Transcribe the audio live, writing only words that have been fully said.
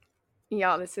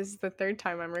Y'all, this is the third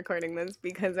time I'm recording this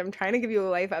because I'm trying to give you a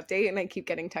life update and I keep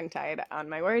getting tongue-tied on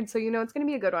my words. So it's going to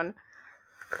be a good one.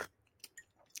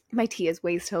 My tea is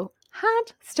way so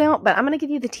hot still, but I'm going to give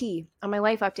you the tea on my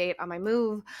life update, on my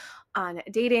move, on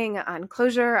dating, on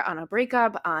closure, on a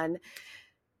breakup, on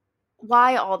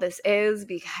why all this is,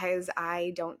 because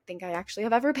I don't think I actually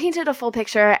have ever painted a full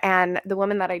picture. And the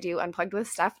woman that I do Unplugged with,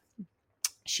 Steph,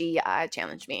 she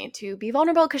challenged me to be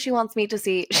vulnerable because she wants to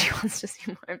see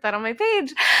more of that on my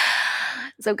page.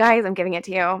 So guys, I'm giving it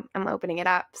to you. I'm opening it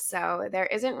up. So there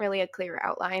isn't really a clear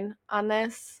outline on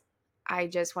this. I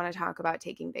just want to talk about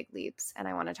taking big leaps, and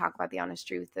I want to talk about the honest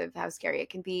truth of how scary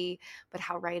it can be, but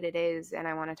how right it is. And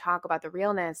I want to talk about the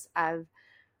realness of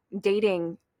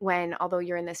dating when, although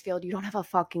you're in this field, you don't have a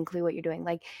fucking clue what you're doing.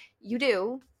 Like, you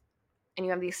do, and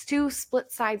you have these two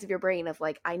split sides of your brain of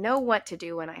like, I know what to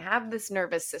do and I have this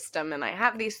nervous system and I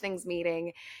have these things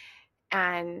meeting,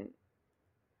 and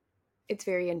it's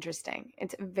very interesting.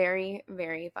 It's very,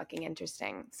 very fucking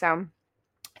interesting. So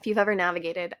if you've ever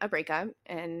navigated a breakup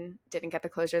and didn't get the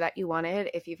closure that you wanted,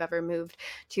 if you've ever moved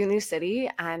to a new city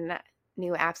and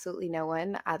knew absolutely no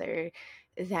one other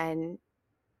than,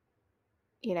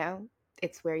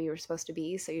 it's where you were supposed to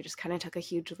be, so you just kind of took a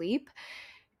huge leap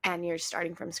and you're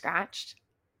starting from scratch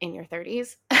in your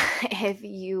 30s, if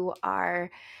you are,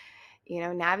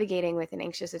 navigating with an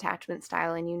anxious attachment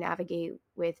style and you navigate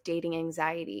with dating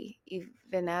anxiety,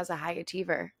 even as a high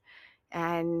achiever,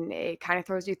 and it kind of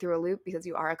throws you through a loop because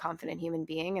you are a confident human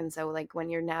being. And so, like, when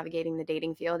you're navigating the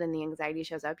dating field and the anxiety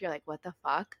shows up, you're like, what the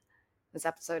fuck? This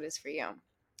episode is for you.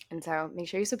 And so make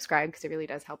sure you subscribe because it really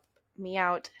does help me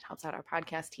out. It helps out our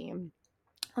podcast team,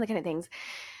 all the kind of things.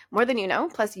 More than you know.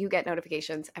 Plus, you get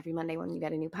notifications every Monday when you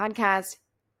get a new podcast.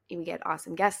 We get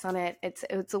awesome guests on it.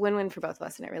 It's a win-win for both of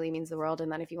us, and it really means the world.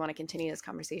 And then if you want to continue this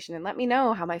conversation and let me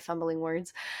know how my fumbling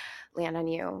words land on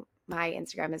you, my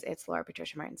Instagram is it's Laura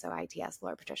Patricia Martin, so ITS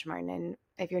Laura Patricia Martin. And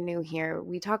if you're new here,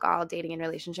 we talk all dating and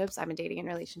relationships. I'm a dating and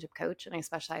relationship coach, and I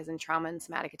specialize in trauma and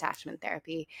somatic attachment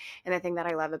therapy. And the thing that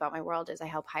I love about my world is I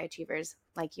help high achievers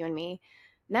like you and me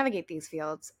navigate these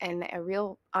fields in a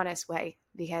real honest way,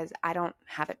 because I don't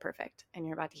have it perfect. And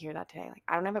you're about to hear that today. Like,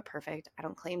 I don't have it perfect. I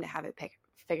don't claim to have it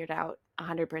figured out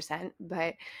 100%,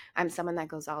 but I'm someone that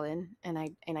goes all in, and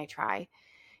I try,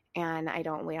 and I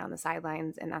don't wait on the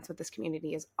sidelines. And that's what this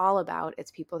community is all about.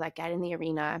 It's people that get in the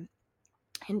arena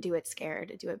and do it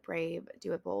scared, do it brave,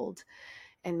 do it bold,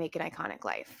 and make an iconic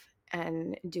life.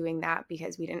 And doing that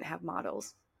because we didn't have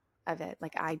models of it.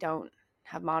 Like, I don't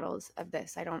have models of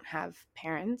this. I don't have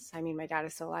parents. I mean, my dad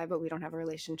is still alive, but we don't have a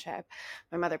relationship.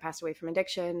 My mother passed away from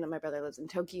addiction. My brother lives in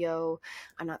Tokyo.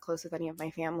 I'm not close with any of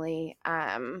my family.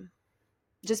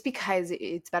 Just because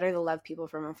it's better to love people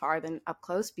from afar than up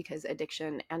close, because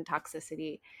addiction and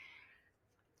toxicity,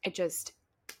 it just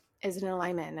isn't in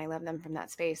alignment, and I love them from that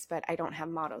space, but I don't have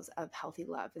models of healthy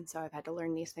love. And so I've had to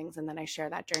learn these things, and then I share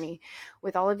that journey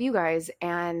with all of you guys,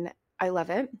 and I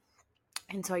love it.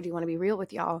 And so I do want to be real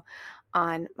with y'all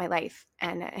on my life.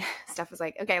 And Steph was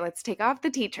like, okay, let's take off the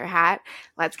teacher hat.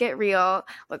 Let's get real.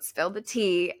 Let's spill the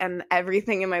tea. And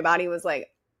everything in my body was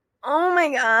like, oh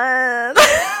my God.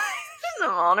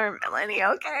 Vulnerability.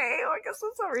 Okay, I guess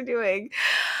that's what we're doing.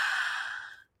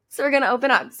 So we're going to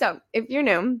open up. So if you're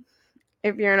new,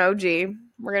 if you're an OG,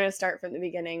 we're going to start from the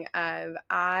beginning of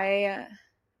I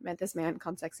met this man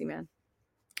called Sexy Man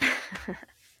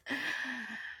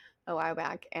a while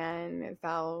back and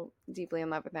fell deeply in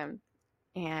love with him.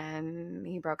 And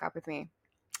he broke up with me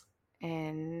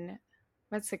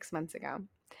about 6 months ago.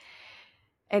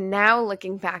 And now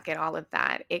looking back at all of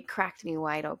that, it cracked me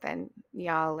wide open,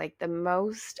 y'all. Like, the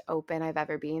most open I've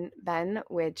ever been,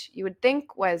 which you would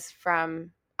think was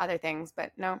from other things,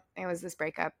 but no, it was this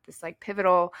breakup, this like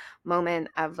pivotal moment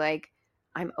of like,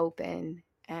 I'm open,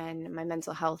 and my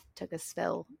mental health took a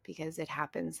spill because it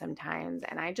happens sometimes.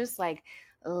 And I just like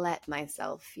let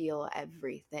myself feel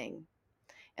everything.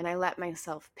 And I let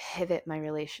myself pivot my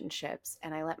relationships,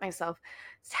 and I let myself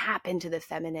tap into the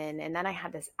feminine. And then I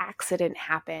had this accident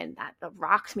happen that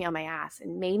rocked me on my ass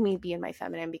and made me be in my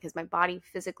feminine, because my body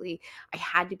physically, I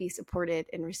had to be supported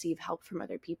and receive help from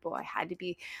other people. I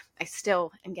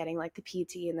still am getting like the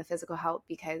PT and the physical help,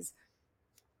 because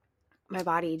my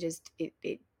body just,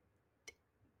 it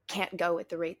can't go at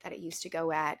the rate that it used to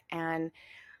go at. And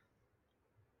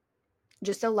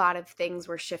just a lot of things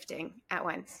were shifting at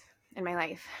once in my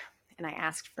life, and I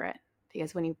asked for it,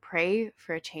 because when you pray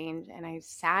for a change, and I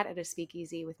sat at a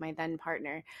speakeasy with my then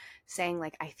partner saying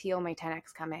like, I feel my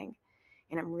 10X coming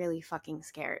and I'm really fucking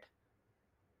scared.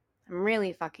 I'm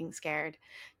really fucking scared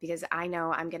because I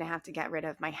know I'm going to have to get rid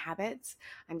of my habits.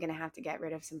 I'm going to have to get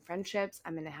rid of some friendships.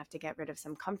 I'm going to have to get rid of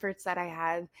some comforts that I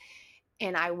have.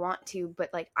 And I want to, but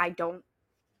like, I don't,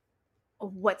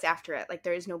 what's after it? Like,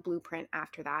 there is no blueprint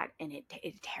after that. And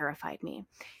it terrified me.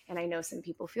 And I know some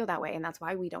people feel that way. And that's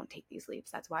why we don't take these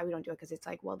leaps. That's why we don't do it. Cause it's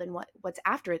like, well, then what's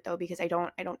after it though? Because I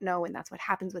don't know. And that's what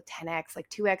happens with 10X. Like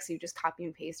 2X, you just copy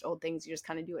and paste old things. You just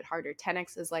kind of do it harder.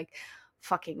 10X is like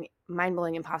fucking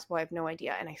mind-blowing, impossible. I have no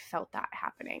idea. And I felt that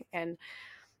happening. And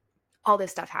all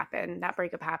this stuff happened. That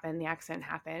breakup happened. The accident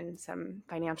happened. Some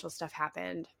financial stuff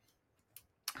happened.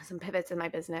 Some pivots in my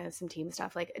business, some team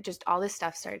stuff, like just all this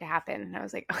stuff started to happen. And I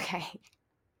was like, okay,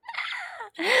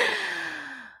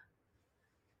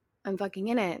 I'm fucking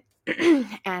in it.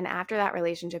 And after that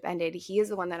relationship ended, he is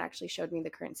the one that actually showed me the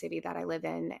current city that I live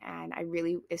in. And I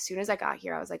really, as soon as I got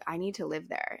here, I was like, I need to live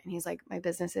there. And he's like, my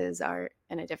businesses are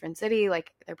in a different city,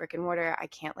 like they're brick and mortar. I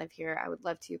can't live here. I would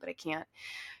love to, but I can't.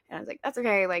 And I was like, that's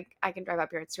okay. Like I can drive up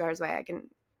here. It's 2 hours away.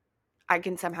 I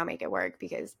can somehow make it work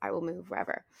because I will move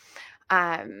wherever.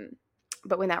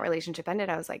 But when that relationship ended,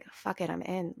 I was like, fuck it, I'm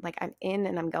in. Like I'm in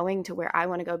and I'm going to where I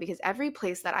want to go, because every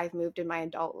place that I've moved in my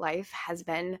adult life has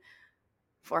been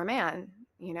for a man.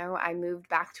 You know, I moved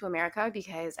back to America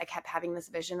because I kept having this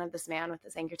vision of this man with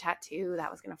this anchor tattoo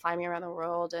that was going to fly me around the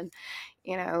world. And,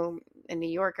 you know, a New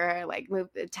Yorker, like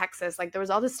moved to Texas. Like there was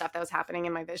all this stuff that was happening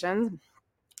in my visions.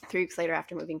 3 weeks later,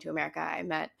 after moving to America, I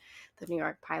met the New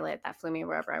York pilot that flew me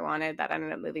wherever I wanted, that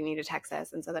ended up moving me to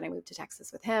Texas. And so then I moved to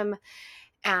Texas with him.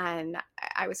 And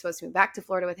I was supposed to move back to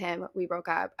Florida with him. We broke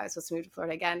up. I was supposed to move to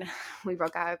Florida again. We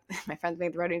broke up. My friends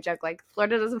made the running joke, like,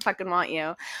 Florida doesn't fucking want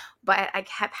you. But I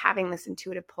kept having this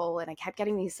intuitive pull, and I kept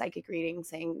getting these psychic readings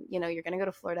saying, you know, you're going to go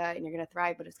to Florida and you're going to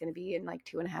thrive, but it's going to be in like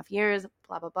 2.5 years,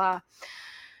 blah, blah, blah.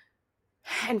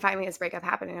 And finally this breakup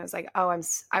happened. And I was like, oh,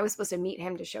 I was supposed to meet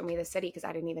him to show me the city, because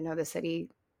I didn't even know the city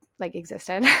like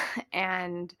existed.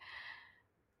 And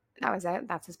that was it.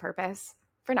 That's his purpose.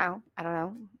 For now, I don't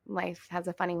know. Life has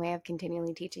a funny way of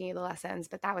continually teaching you the lessons,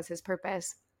 but that was his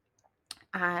purpose.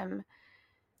 And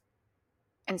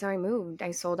so I moved.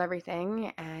 I sold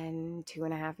everything, and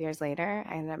 2.5 years later,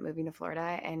 I ended up moving to Florida,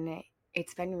 and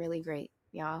it's been really great,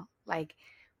 y'all. Like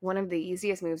one of the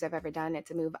easiest moves I've ever done.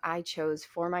 It's a move I chose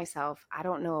for myself. I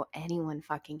don't know anyone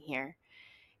fucking here,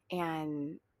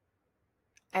 and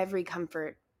every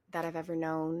comfort that I've ever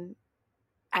known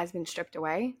has been stripped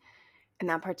away, and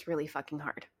that part's really fucking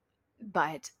hard.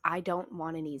 But I don't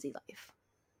want an easy life.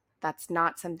 That's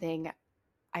not something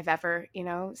I've ever, you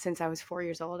know, since I was 4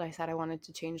 years old, I said I wanted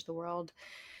to change the world,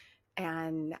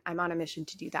 and I'm on a mission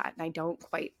to do that. And I don't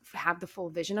quite have the full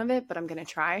vision of it, but I'm going to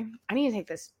try. I need to take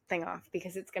this thing off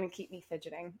because it's going to keep me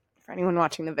fidgeting. For anyone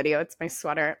watching the video, it's my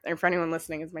sweater. Or for anyone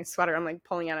listening, it's my sweater. I'm like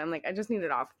pulling at it. I'm like, I just need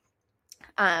it off.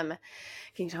 Can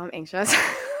you tell I'm anxious?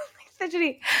 Like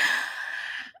fidgety.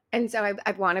 And so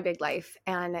I want a big life,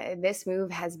 and this move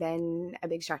has been a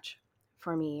big stretch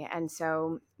for me. And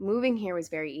so moving here was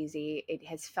very easy. It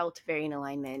has felt very in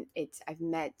alignment. I've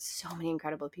met so many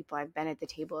incredible people. I've been at the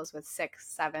tables with 6,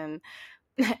 7,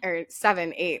 or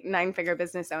 7, 8, 9-figure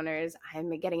business owners.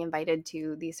 I'm getting invited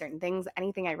to these certain things.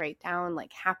 Anything I write down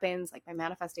like happens, like my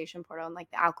manifestation portal, and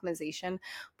like the alchemization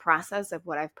process of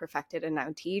what I've perfected and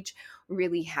now teach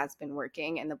really has been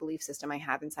working. And the belief system I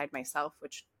have inside myself,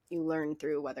 which you learn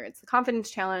through, whether it's the confidence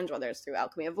challenge, whether it's through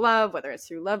alchemy of love, whether it's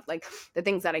through love, like the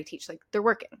things that I teach, like they're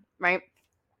working, right?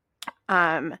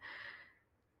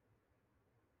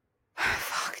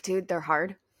 Fuck, dude, they're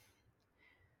hard.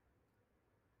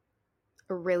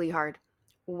 Really hard.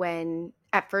 When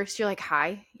at first you're like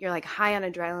high on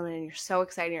adrenaline, and you're so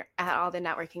excited, you're at all the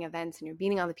networking events and you're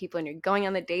meeting all the people and you're going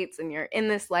on the dates and you're in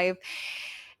this life,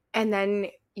 and then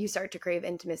you start to crave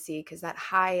intimacy because that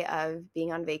high of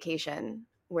being on vacation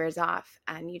wears off,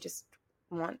 and you just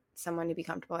want someone to be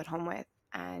comfortable at home with,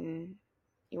 and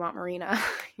you want Marina,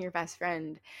 your best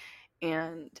friend.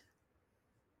 And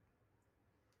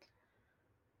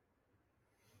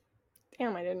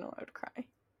damn, I didn't know I would cry.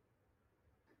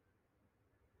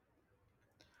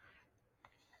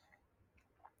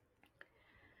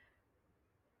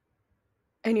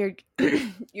 And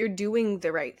you're doing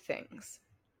the right things,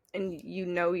 and you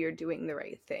know you're doing the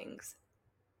right things,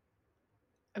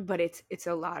 but it's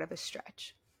a lot of a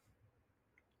stretch.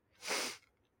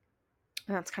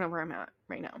 And that's kind of where I'm at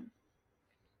right now.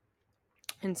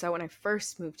 And so when I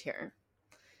first moved here,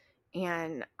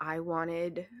 and I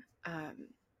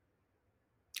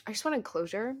just wanted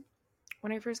closure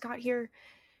when I first got here,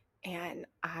 and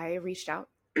I reached out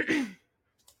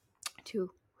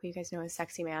to who you guys know as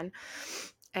Sexy Man,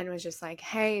 and was just like,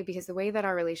 hey, because the way that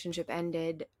our relationship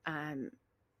ended,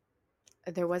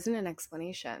 there wasn't an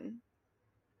explanation.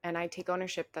 And I take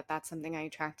ownership that that's something I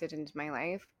attracted into my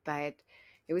life, but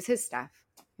it was his stuff.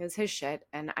 It was his shit.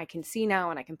 And I can see now,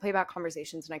 and I can play back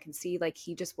conversations, and I can see like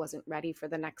he just wasn't ready for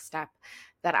the next step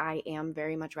that I am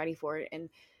very much ready for. And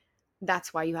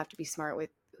that's why you have to be smart with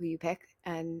who you pick.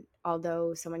 And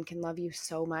although someone can love you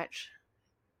so much,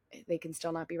 they can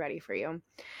still not be ready for you.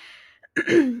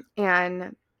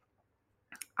 And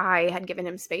I had given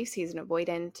him space. He's an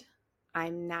avoidant.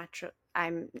 I'm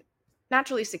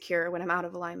naturally secure. When I'm out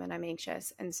of alignment, I'm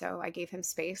anxious. And so I gave him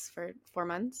space for 4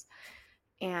 months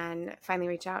and finally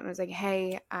reached out and was like,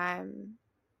 hey,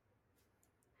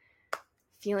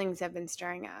 feelings have been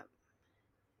stirring up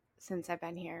since I've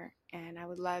been here, and I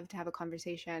would love to have a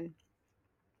conversation.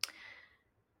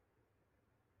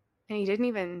 And he didn't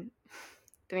even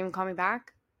call me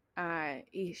back.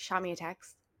 He shot me a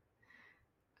text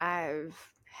of,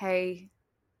 hey,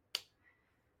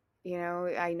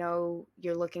 I know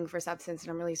you're looking for substance, and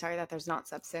I'm really sorry that there's not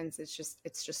substance. It's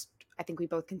just, I think we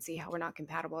both can see how we're not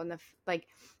compatible. And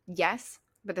yes,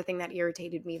 but the thing that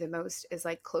irritated me the most is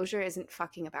like, closure isn't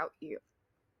fucking about you,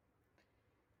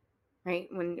 right?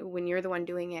 When you're the one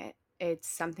doing it, it's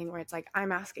something where it's like,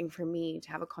 I'm asking for me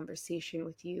to have a conversation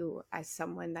with you as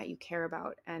someone that you care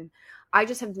about. And I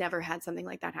just have never had something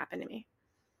like that happen to me.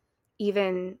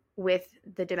 Even with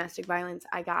the domestic violence,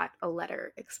 I got a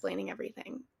letter explaining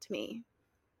everything to me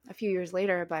a few years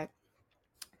later, but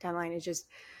down the line is just,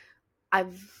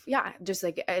 just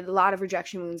like a lot of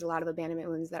rejection wounds, a lot of abandonment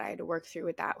wounds that I had to work through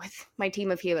with that, with my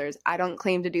team of healers. I don't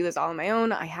claim to do this all on my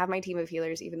own. I have my team of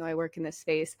healers, even though I work in this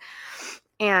space.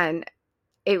 And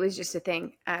it was just a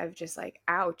thing of just like,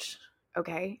 ouch.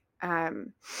 Okay.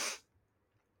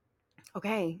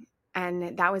 Okay.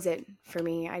 And that was it for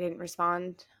me. I didn't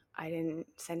respond. I didn't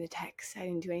send a text. I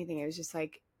didn't do anything. It was just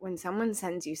like, when someone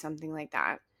sends you something like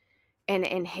that, and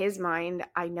in his mind,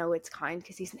 I know it's kind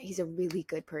because he's a really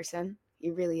good person.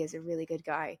 He really is a really good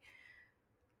guy.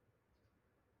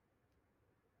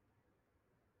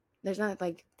 There's not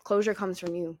like, closure comes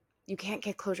from you. You can't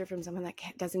get closure from someone that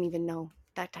doesn't even know,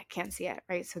 that can't see it,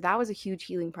 right? So that was a huge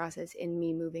healing process in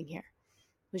me moving here.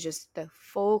 It was just the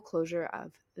full closure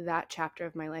of that chapter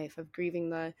of my life, of grieving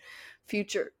the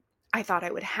future I thought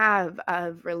I would have,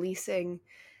 of releasing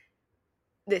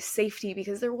this safety,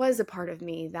 because there was a part of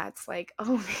me that's like,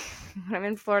 oh, when I'm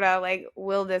in Florida, like,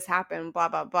 will this happen? Blah,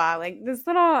 blah, blah. Like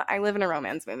I live in a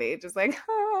romance movie. Just like,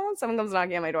 oh, someone comes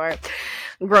knocking on my door,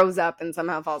 grows up and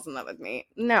somehow falls in love with me.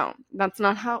 No, that's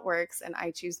not how it works. And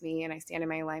I choose me, and I stand in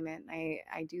my alignment.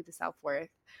 I do the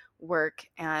self-worth work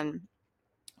and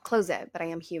close it, but I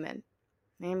am human.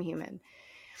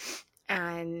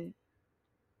 And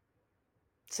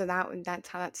so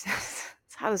that's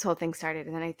how this whole thing started.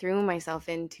 And then I threw myself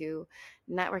into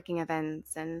networking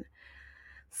events and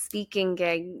speaking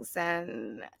gigs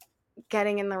and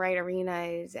getting in the right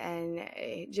arenas and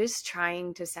just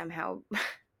trying to somehow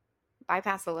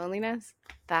bypass the loneliness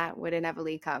that would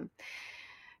inevitably come.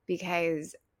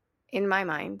 Because in my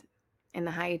mind, in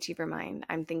the high achiever mind,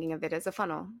 I'm thinking of it as a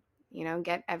funnel.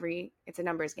 It's a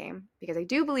numbers game, because I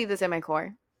do believe this in my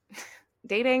core.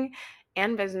 Dating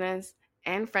and business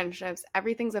and friendships,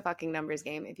 everything's a fucking numbers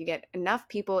game. If you get enough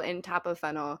people in top of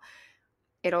funnel,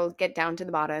 it'll get down to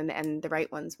the bottom, and the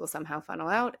right ones will somehow funnel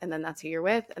out, and then that's who you're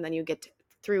with, and then you get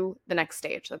through the next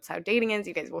stage. That's how dating is.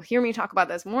 You guys will hear me talk about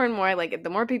this more and more. Like, the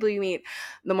more people you meet,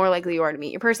 the more likely you are to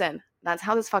meet your person. That's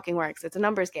how this fucking works. It's a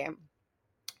numbers game.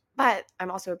 But I'm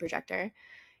also a projector,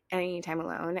 and I need time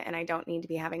alone, and I don't need to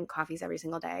be having coffees every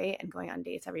single day and going on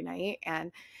dates every night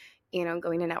and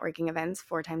going to networking events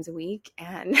 4 times a week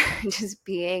and just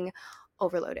being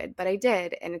overloaded. But I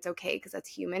did, and it's okay, because that's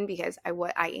human, because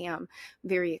I am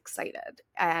very excited,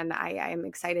 and I am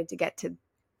excited to get to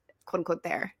quote unquote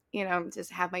there,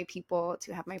 just have my people,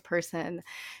 to have my person,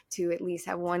 to at least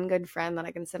have one good friend that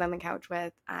I can sit on the couch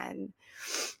with and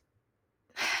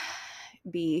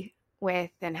be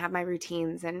with and have my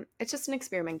routines. And it's just an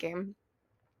experiment game.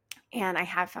 And I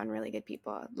have found really good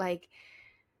people. Like,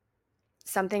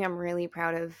 something I'm really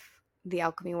proud of the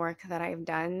alchemy work that I've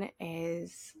done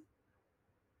is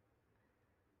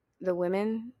the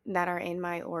women that are in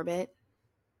my orbit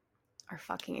are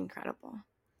fucking incredible.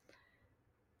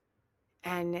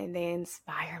 And they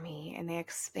inspire me and they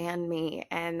expand me.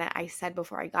 And I said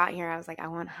before I got here, I was like, I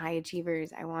want high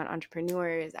achievers. I want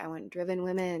entrepreneurs. I want driven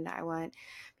women. I want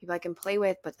people I can play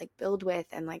with, but like build with.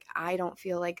 And like, I want to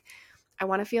feel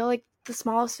like the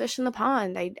smallest fish in the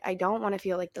pond. I don't want to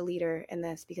feel like the leader in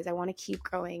this, because I want to keep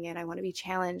growing and I want to be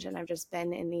challenged. And I've just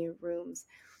been in the rooms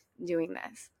doing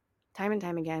this time and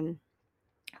time again,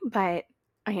 but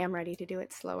I am ready to do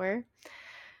it slower.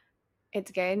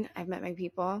 It's good. I've met my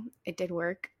people. It did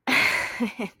work.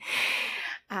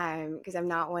 Because I'm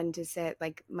not one to sit,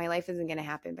 like, my life isn't going to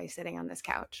happen by sitting on this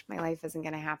couch. My life isn't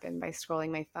going to happen by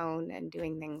scrolling my phone and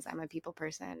doing things. I'm a people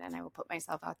person and I will put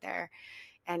myself out there.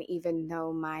 And even though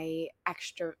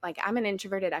I'm an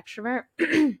introverted extrovert,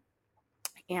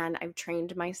 and I've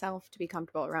trained myself to be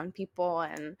comfortable around people.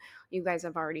 And you guys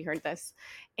have already heard this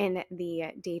in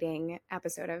the dating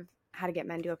episode of How to Get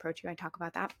Men to Approach You. I talk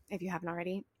about that. If you haven't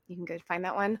already, you can go find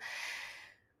that one.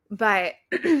 But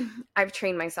I've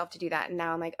trained myself to do that. And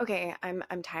now I'm like, okay, I'm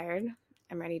tired.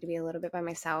 I'm ready to be a little bit by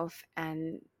myself.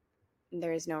 And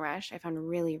there is no rush. I found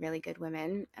really, really good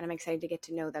women, and I'm excited to get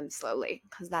to know them slowly,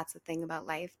 because that's the thing about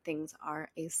life. Things are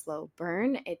a slow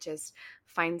burn. It just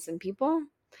finds some people,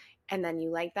 and then you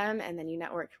like them, and then you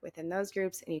network within those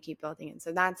groups, and you keep building. And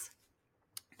so that's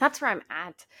where I'm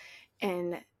at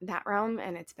in that realm,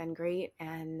 and it's been great.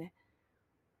 And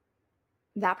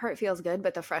that part feels good,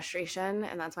 but the frustration,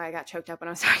 and that's why I got choked up when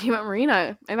I was talking about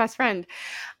Marina, my best friend,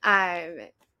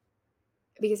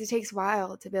 because it takes a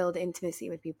while to build intimacy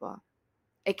with people.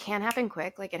 It can happen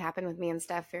quick, like it happened with me and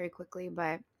Steph very quickly,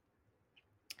 but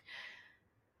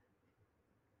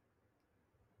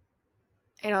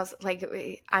like,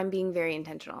 I'm being very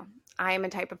intentional. I am a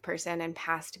type of person, and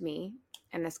past me,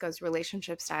 and this goes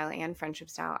relationship style and friendship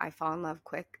style, I fall in love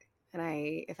quick.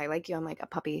 And if I like you, I'm like a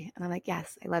puppy, and I'm like,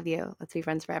 yes, I love you. Let's be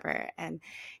friends forever. And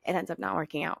it ends up not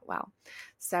working out well.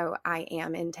 So I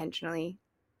am intentionally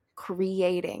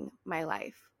creating my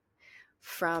life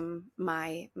from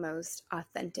my most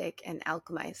authentic and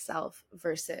alchemized self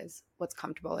versus what's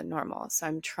comfortable and normal. So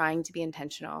I'm trying to be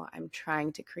intentional. I'm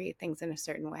trying to create things in a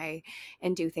certain way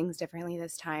and do things differently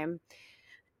this time.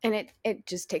 And it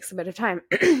just takes a bit of time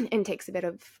and takes a bit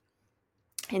of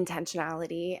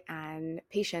intentionality and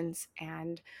patience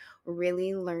and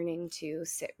really learning to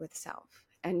sit with self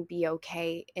and be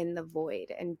okay in the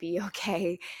void and be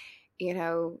okay, you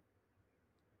know,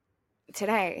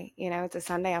 today, it's a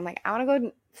Sunday. I'm like, I want to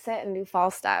go sit and do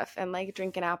fall stuff and like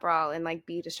drink an Aperol and like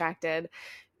be distracted,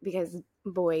 because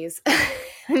boys, I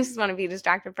just want to be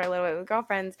distracted for a little bit with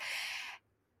girlfriends.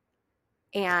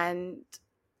 And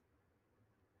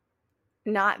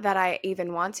not that I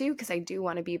even want to, because I do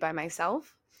want to be by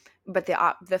myself. But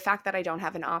the fact that I don't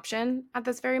have an option at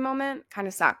this very moment kind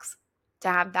of sucks, to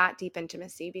have that deep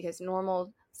intimacy, because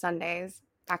normal Sundays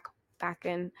back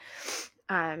in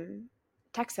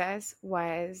Texas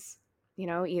was,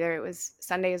 either it was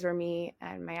Sundays were me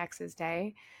and my ex's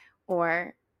day,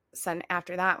 or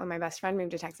after that, when my best friend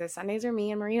moved to Texas, Sundays are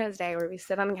me and Marina's day, where we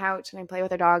sit on the couch and I play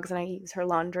with her dogs and I use her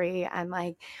laundry, and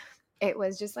like, it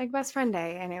was just like best friend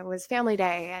day, and it was family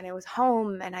day, and it was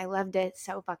home, and I loved it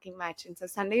so fucking much. And so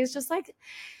Sundays just like,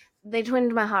 they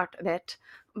twinned my heart a bit,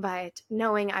 but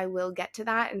knowing I will get to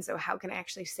that. And so how can I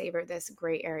actually savor this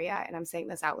gray area? And I'm saying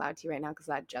this out loud to you right now, because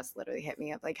that just literally hit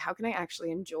me, of like, how can I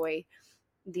actually enjoy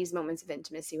these moments of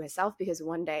intimacy with self? Because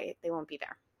one day they won't be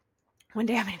there. One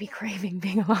day I'm going to be craving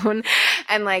being alone,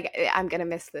 and like, I'm going to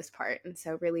miss this part. And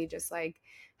so really just like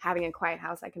having a quiet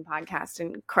house I can podcast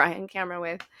and cry on camera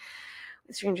with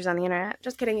strangers on the internet.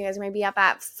 Just kidding, you guys are my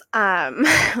BFFs.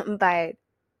 But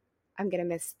I'm going to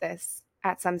miss this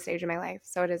at some stage in my life.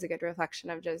 So it is a good reflection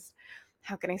of just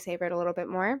how can I savor it a little bit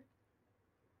more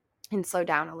and slow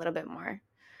down a little bit more,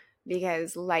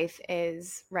 because life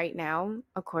is right now,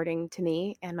 according to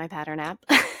me and my pattern app,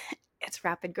 it's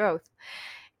rapid growth.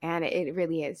 And it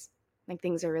really is. Like,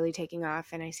 things are really taking off,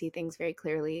 and I see things very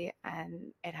clearly,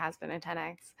 and it has been a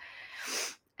 10x.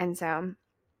 And so,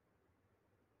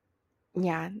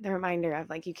 yeah, the reminder of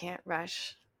like, you can't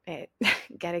rush it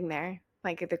getting there.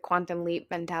 Like the quantum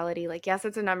leap mentality, like, yes,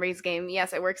 it's a numbers game.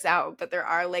 Yes, it works out, but there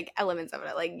are like elements of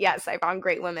it. Like, yes, I found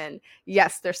great women.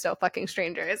 Yes, they're still fucking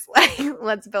strangers. Like,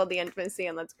 let's build the intimacy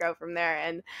and let's grow from there,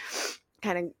 and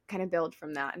kind of build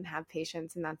from that, and have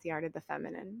patience. And that's the art of the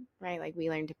feminine, right? Like, we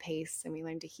learn to pace and we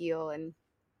learn to heal, and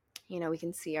we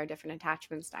can see our different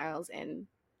attachment styles in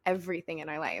everything in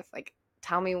our life. Like,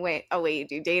 tell me a way you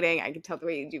do dating, I can tell the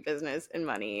way you do business and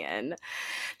money, and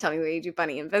tell me the way you do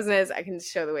money and business, I can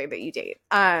show the way that you date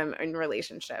in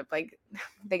relationship. Like,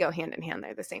 they go hand in hand,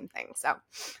 they're the same thing. So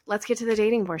let's get to the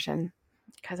dating portion,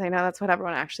 because I know that's what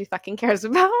everyone actually fucking cares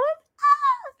about.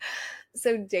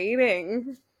 So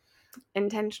dating,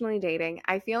 intentionally dating,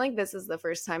 I feel like this is the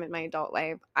first time in my adult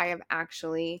life I have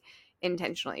actually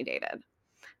intentionally dated.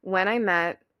 When I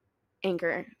met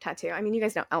Anchor Tattoo, I mean, you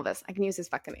guys know Elvis, I can use his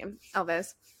fucking name,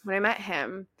 Elvis. When I met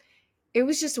him, it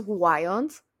was just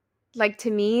wild. Like, to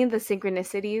me, the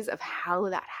synchronicities of how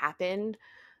that happened,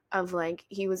 of like,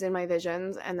 he was in my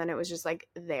visions and then it was just like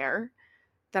there,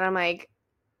 that I'm like,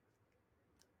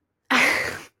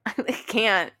 I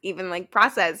can't even like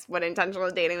process what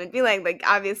intentional dating would be like. Like,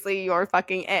 obviously you're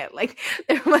fucking it. Like,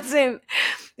 there wasn't,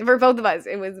 for both of us,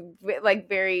 it was like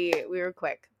we were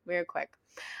quick.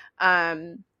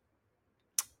 Um,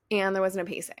 and there wasn't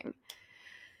a pacing.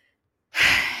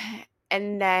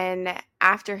 And then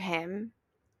after him,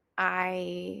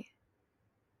 I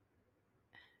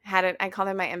call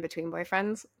them my in-between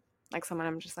boyfriends, like someone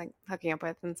I'm just like hooking up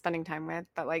with and spending time with,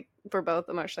 but like we're both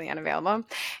emotionally unavailable.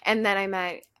 And then I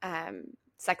met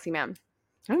Sexy Man.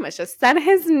 I almost just said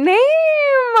his name.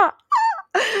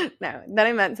 No, then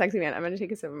I met Sexy Man. I'm gonna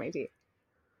take a sip of my tea.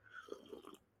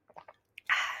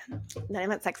 Then I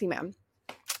met Sexy Man,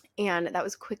 and that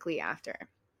was quickly after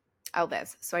all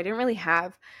this. So I didn't really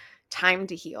have time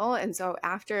to heal. And so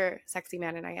after Sexy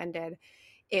Man and I ended,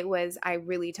 I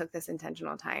really took this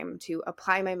intentional time to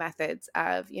apply my methods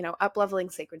of, up-leveling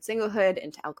sacred singlehood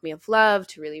into alchemy of love,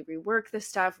 to really rework this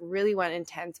stuff, really went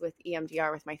intense with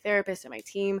EMDR with my therapist and my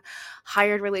team,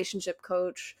 hired relationship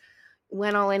coach,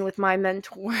 went all in with my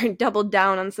mentor, doubled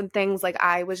down on some things. Like,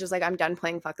 I was just like, I'm done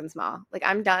playing fucking small. Like,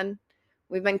 I'm done.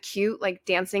 We've been cute, like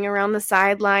dancing around the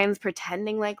sidelines,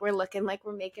 pretending like we're looking like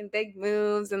we're making big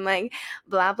moves and like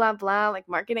blah, blah, blah. Like,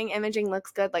 marketing, imaging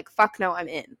looks good. Like, fuck no, I'm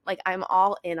in. Like, I'm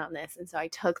all in on this. And so I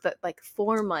took the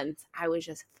 4 months, I was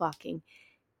just fucking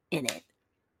in it.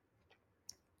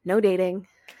 No dating,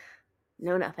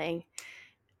 no nothing.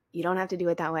 You don't have to do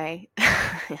it that way.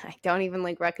 I don't even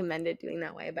like recommend it doing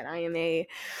that way, but I am a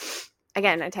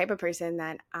type of person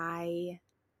that I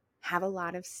have a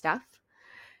lot of stuff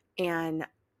and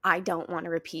I don't want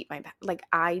to repeat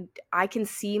I can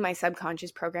see my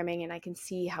subconscious programming and I can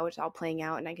see how it's all playing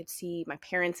out, and I could see my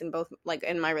parents in both, like,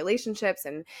 in my relationships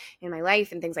and in my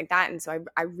life and things like that. And so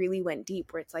I really went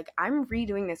deep where it's like, I'm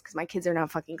redoing this because my kids are not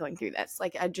fucking going through this.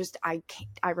 Like, I can't,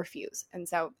 I refuse. And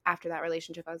so after that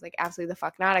relationship, I was like, absolutely the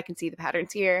fuck not. I can see the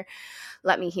patterns here.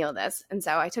 Let me heal this. And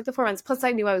so I took the 4 months. Plus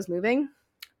I knew I was moving.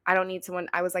 I don't need someone.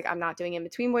 I was like, I'm not doing in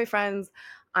between boyfriends.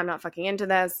 I'm not fucking into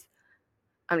this.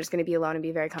 I'm just going to be alone and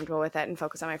be very comfortable with it and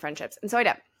focus on my friendships. And so I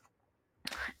did.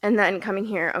 And then coming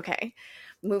here, okay,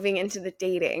 moving into the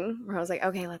dating where I was like,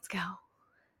 okay, let's go.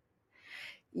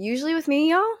 Usually with me,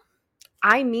 y'all,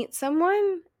 I meet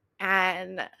someone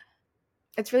and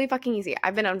it's really fucking easy.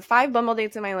 I've been on 5 Bumble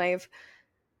dates in my life.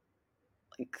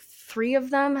 Like 3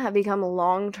 of them have become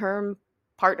long-term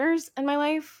partners in my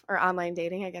life, or online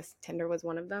dating. I guess Tinder was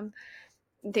one of them.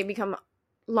 They become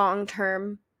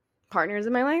long-term partners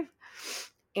in my life.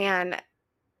 And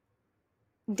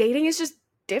dating is just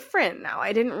different now.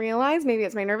 I didn't realize. Maybe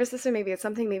it's my nervous system. Maybe it's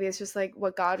something. Maybe it's just like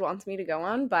what God wants me to go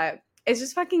on. But it's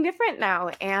just fucking different now.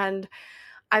 And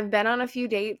I've been on a few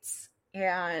dates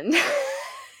and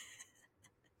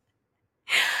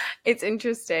it's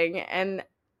interesting. And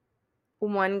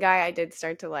one guy I did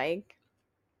start to like.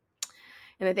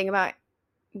 And the thing about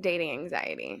dating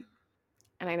anxiety,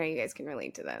 and I know you guys can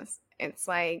relate to this, it's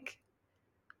like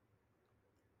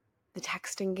the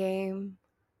texting game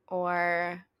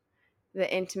or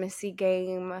the intimacy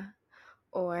game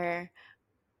or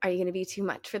are you going to be too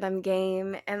much for them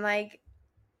game? And like,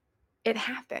 it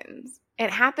happens.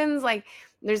 Like,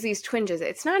 there's these twinges.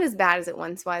 It's not as bad as it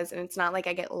once was, and it's not like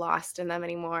I get lost in them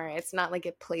anymore. It's not like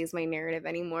it plays my narrative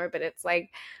anymore, but it's like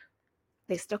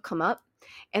they still come up.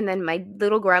 And then my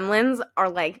little gremlins are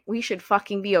like, we should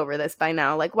fucking be over this by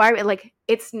now. Like, why? Like,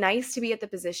 it's nice to be at the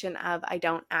position of I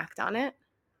don't act on it,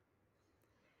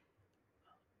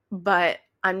 but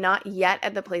I'm not yet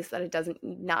at the place that it doesn't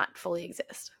not fully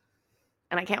exist.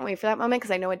 And I can't wait for that moment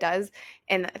because I know it does.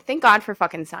 And thank God for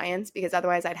fucking science, because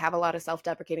otherwise I'd have a lot of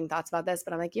self-deprecating thoughts about this.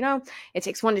 But I'm like, it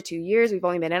takes 1 to 2 years. We've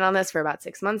only been in on this for about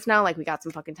 6 months now. Like, we got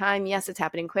some fucking time. Yes, it's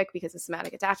happening quick because of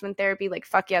somatic attachment therapy. Like,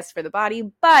 fuck yes for the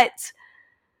body. But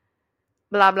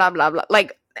blah, blah, blah, blah.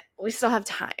 Like, we still have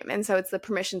time. And so it's the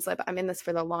permission slip. I'm in this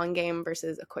for the long game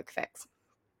versus a quick fix.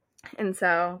 And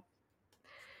so,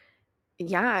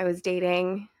 yeah, I was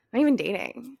dating. Not even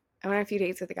dating. I went on a few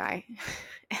dates with a guy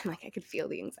and like I could feel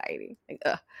the anxiety.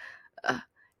 Like,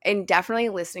 and definitely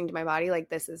listening to my body, like,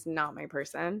 this is not my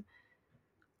person.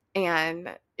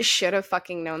 And should have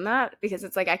fucking known that, because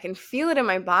it's like I can feel it in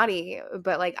my body,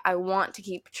 but like I want to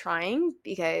keep trying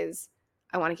because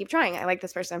I want to keep trying. I like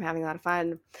this person. I'm having a lot of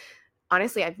fun.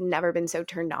 Honestly, I've never been so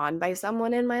turned on by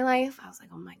someone in my life. I was like,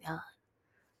 oh my God,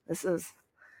 this is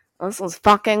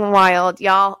fucking wild,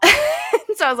 y'all.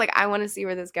 So I was like, I want to see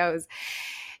where this goes.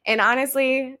 And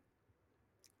honestly,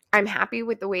 I'm happy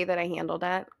with the way that I handled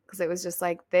it, because it was just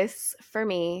like, this for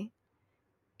me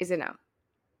is a no.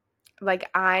 Like,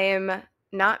 I'm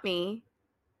not me.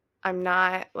 I'm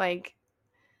not like,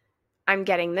 I'm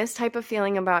getting this type of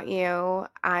feeling about you.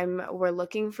 We're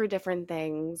looking for different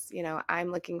things. You know,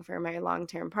 I'm looking for my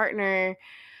long-term partner.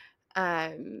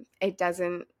 It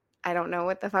doesn't, I don't know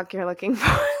what the fuck you're looking for.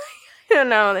 I don't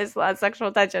know. There's a lot of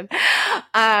sexual tension.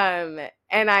 And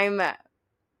I'm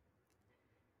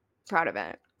proud of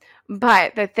it.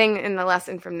 But the thing and the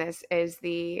lesson from this is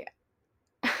the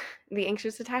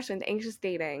anxious attachment, the anxious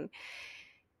dating.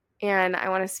 And I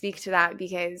want to speak to that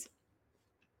because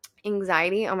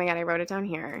anxiety, oh my God, I wrote it down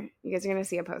here. You guys are going to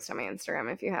see a post on my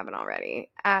Instagram if you haven't already.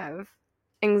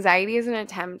 Anxiety is an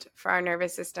attempt for our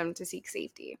nervous system to seek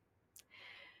safety.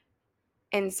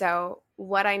 And so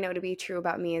what I know to be true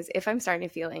about me is if I'm starting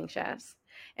to feel anxious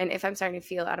and if I'm starting to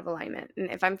feel out of alignment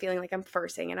and if I'm feeling like I'm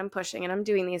forcing and I'm pushing and I'm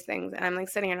doing these things and I'm like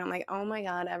sitting here and I'm like, oh my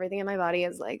God, everything in my body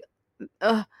is like,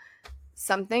 ugh,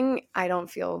 something I don't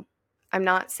feel, I'm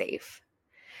not safe.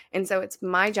 And so it's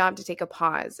my job to take a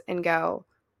pause and go,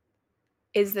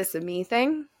 is this a me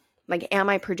thing? Like, am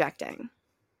I projecting?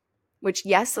 Which,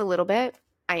 yes, a little bit,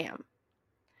 I am.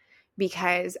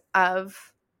 Because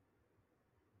of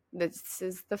this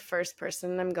is the first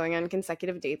person I'm going on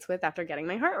consecutive dates with after getting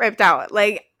my heart ripped out.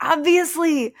 Like,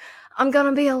 obviously, I'm going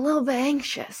to be a little bit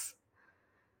anxious.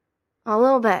 A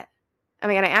little bit. Am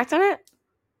I going to act on it?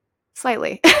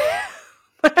 Slightly.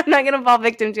 But I'm not going to fall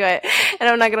victim to it. And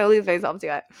I'm not going to lose myself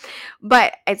to it.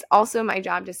 But it's also my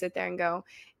job to sit there and go,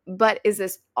 but is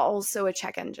this also a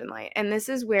check engine light? And this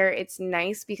is where it's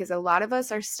nice because a lot of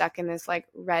us are stuck in this like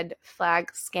red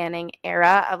flag scanning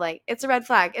era of like, it's a red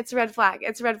flag, it's a red flag,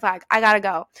 it's a red flag, I gotta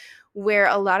go. Where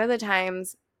a lot of the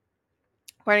times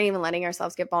we're not even letting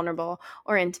ourselves get vulnerable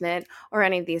or intimate or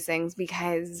any of these things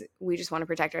because we just want to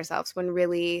protect ourselves when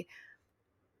really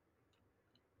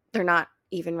they're not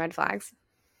even red flags.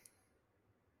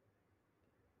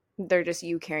 They're just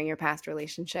you carrying your past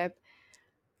relationship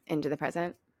into the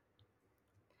present.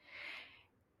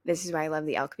 This is why I love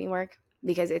the alchemy work,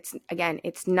 because it's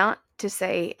not to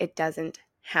say it doesn't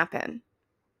happen.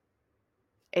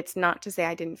 It's not to say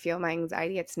I didn't feel my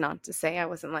anxiety. It's not to say I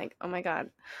wasn't like, oh my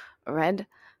God, red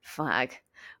flag.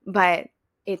 But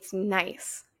it's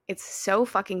nice. It's so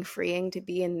fucking freeing to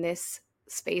be in this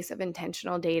space of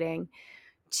intentional dating,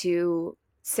 to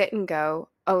sit and go,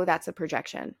 oh, that's a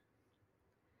projection.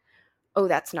 Oh,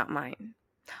 that's not mine.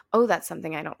 Oh, that's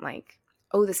something I don't like.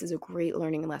 Oh, this is a great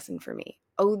learning lesson for me.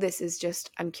 Oh, this is just,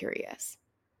 I'm curious.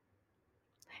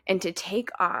 And to take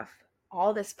off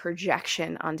all this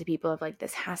projection onto people of like,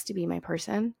 this has to be my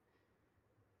person.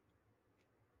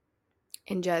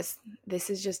 And just, this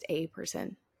is just a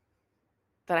person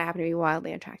that I happen to be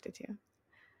wildly attracted to.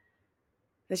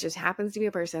 This just happens to be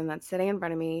a person that's sitting in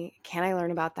front of me. Can I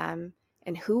learn about them?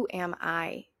 And who am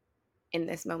I in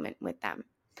this moment with them?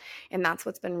 And that's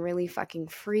what's been really fucking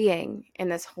freeing in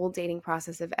this whole dating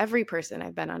process of every person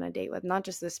I've been on a date with, not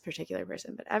just this particular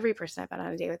person, but every person I've been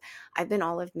on a date with. I've been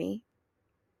all of me.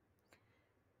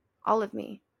 All of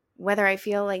me. Whether I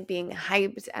feel like being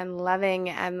hyped and loving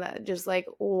and just like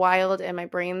wild and my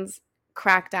brain's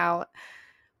cracked out,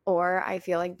 or I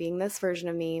feel like being this version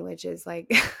of me, which is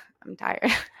like, I'm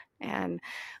tired and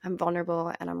I'm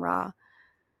vulnerable and I'm raw.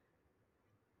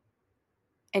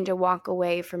 And to walk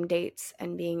away from dates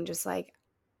and being just like,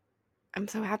 I'm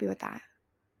so happy with that.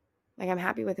 Like, I'm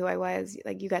happy with who I was.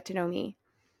 Like, you got to know me,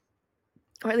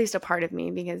 or at least a part of me,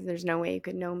 because there's no way you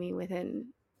could know me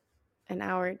within an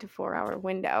hour to 4 hour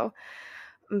window.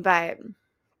 But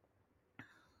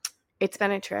it's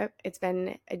been a trip. It's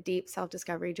been a deep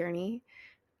self-discovery journey.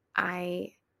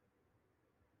 I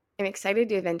am excited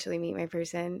to eventually meet my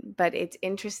person, but it's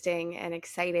interesting and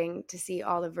exciting to see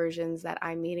all the versions that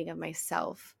I'm meeting of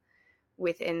myself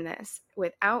within this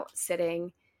without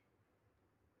sitting.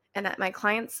 And that my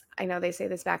clients, I know they say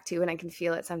this back too, and I can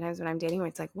feel it sometimes when I'm dating, where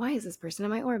it's like, why is this person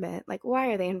in my orbit? Like, why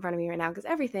are they in front of me right now? Because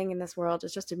everything in this world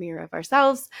is just a mirror of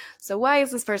ourselves. So why is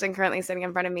this person currently sitting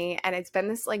in front of me? And it's been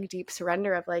this like deep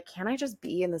surrender of like, can I just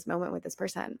be in this moment with this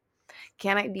person?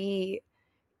 Can I be,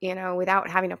 without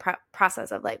having a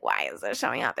process of like, why is this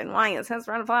showing up? And why is this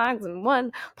red flags? And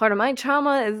one part of my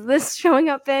trauma is this showing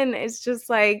up in? It's just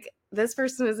like, this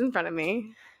person is in front of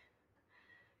me.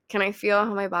 Can I feel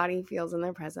how my body feels in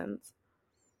their presence?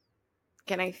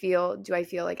 Do I feel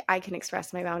like I can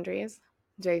express my boundaries?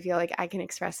 Do I feel like I can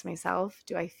express myself?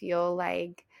 Do I feel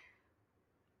like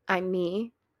I'm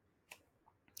me?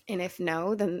 And if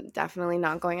no, then definitely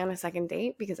not going on a second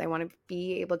date, because I want to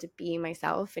be able to be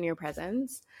myself in your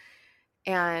presence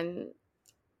and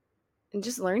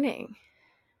just learning,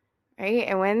 right?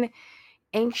 And when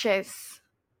anxious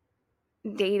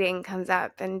dating comes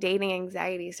up and dating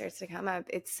anxiety starts to come up,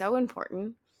 it's so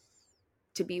important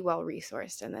to be well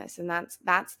resourced in this. And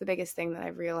that's the biggest thing that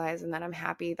I've realized, and that I'm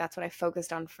happy that's what I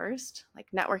focused on first, like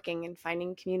networking and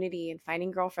finding community and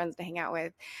finding girlfriends to hang out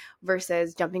with,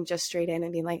 versus jumping just straight in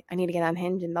and being like, I need to get on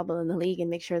Hinge and Bumble in the league and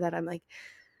make sure that I'm like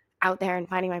out there and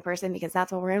finding my person, because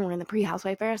that's what we're in. We're in the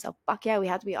pre-housewife era, so fuck yeah, we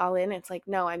have to be all in. It's like,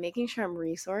 no, I'm making sure I'm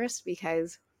resourced,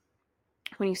 because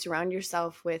when you surround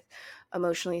yourself with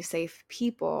emotionally safe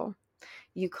people,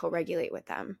 you co-regulate with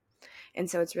them. And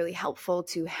so it's really helpful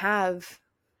to have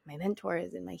my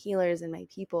mentors and my healers and my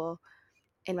people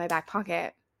in my back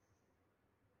pocket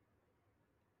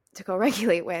to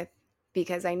co-regulate with,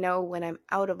 because I know when I'm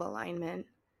out of alignment,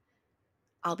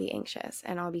 I'll be anxious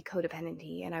and I'll be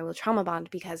codependent and I will trauma bond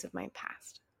because of my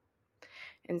past.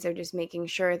 And so just making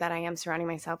sure that I am surrounding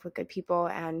myself with good people,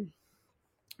 and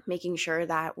making sure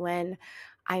that when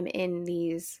I'm in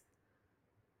these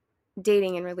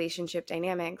dating and relationship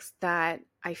dynamics, that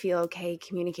I feel okay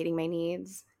communicating my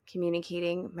needs,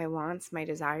 communicating my wants, my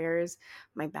desires,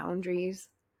 my boundaries.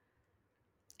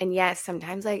 And yes,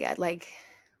 sometimes like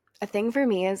a thing for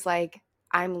me is like,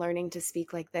 I'm learning to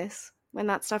speak like this when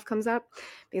that stuff comes up,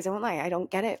 because I won't lie, I don't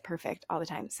get it perfect all the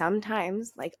time.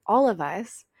 Sometimes, like all of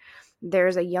us,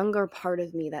 there's a younger part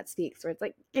of me that speaks, where it's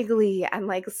like giggly and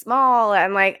like small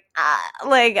and like I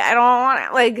don't want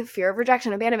it, like fear of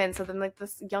rejection, abandonment. So then like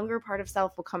this younger part of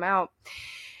self will come out,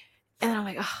 and then I'm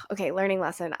like, oh, okay, learning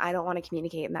lesson. I don't want to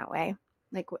communicate in that way.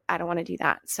 Like, I don't want to do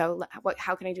that. So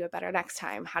how can I do it better next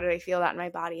time? How did I feel that in my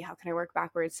body? How can I work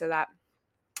backwards so that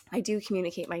I do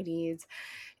communicate my needs?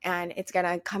 And it's going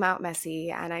to come out messy,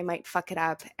 and I might fuck it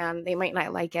up, and they might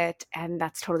not like it. And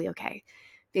that's totally okay,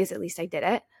 because at least I did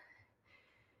it.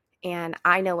 And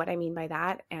I know what I mean by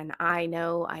that. And I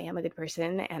know I am a good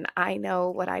person, and I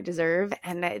know what I deserve.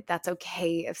 And that's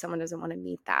okay if someone doesn't want to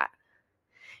meet that.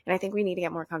 And I think we need to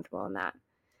get more comfortable in that,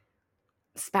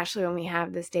 especially when we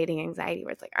have this dating anxiety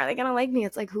where it's like, are they going to like me?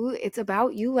 It's like, it's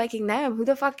about you liking them. Who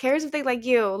the fuck cares if they like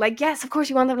you? Like, yes, of course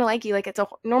you want them to like you. Like, it's a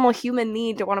normal human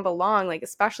need to want to belong, like,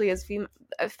 especially as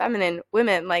feminine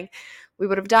women. Like, we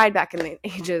would have died back in the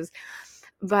ages.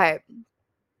 But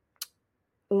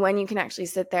when you can actually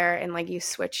sit there and like you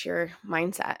switch your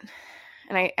mindset.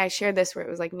 And I shared this where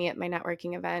it was like me at my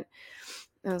networking event.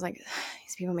 And I was like,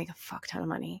 these people make a fuck ton of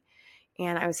money.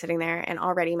 And I was sitting there, and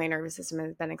already my nervous system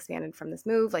has been expanded from this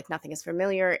move. Like, nothing is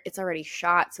familiar. It's already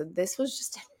shot. So this was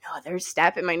just another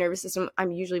step in my nervous system. I'm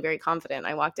usually very confident.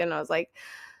 I walked in and I was like,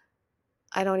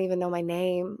 I don't even know my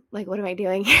name. Like, what am I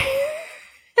doing?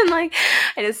 And like,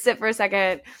 I just sit for a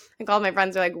second and called my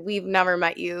friends. They're like, we've never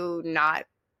met you not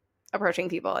approaching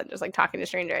people and just like talking to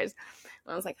strangers.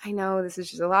 And I was like, I know this is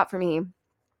just a lot for me.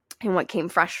 And what came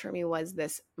fresh for me was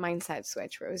this mindset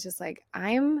switch where it was just like,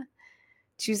 I'm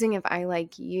choosing if I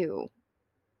like you.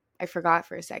 I forgot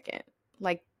for a second.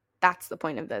 Like, that's the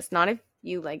point of this. Not if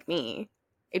you like me.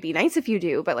 It'd be nice if you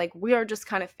do, but like, we are just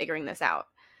kind of figuring this out.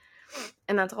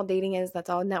 And that's all dating is. That's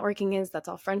all networking is. That's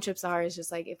all friendships are. Is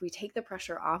just like, if we take the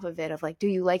pressure off of it of like, do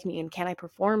you like me and can I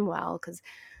perform well? Because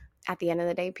at the end of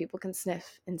the day, people can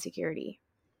sniff insecurity.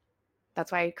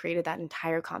 That's why I created that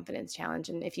entire confidence challenge.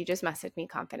 And if you just message me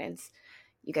confidence,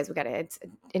 you guys will get it. It's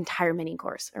an entire mini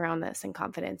course around this and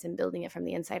confidence and building it from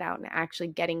the inside out and actually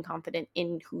getting confident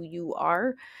in who you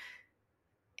are.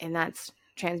 And that's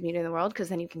transmuting the world, because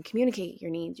then you can communicate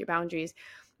your needs, your boundaries,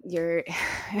 your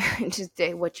just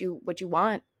what you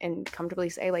want, and comfortably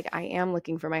say like, I am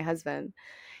looking for my husband.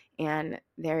 And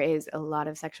there is a lot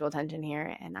of sexual tension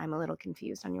here, and I'm a little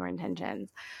confused on your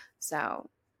intentions. So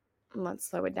let's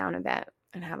slow it down a bit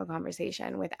and have a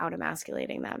conversation without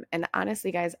emasculating them. And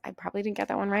honestly, guys, I probably didn't get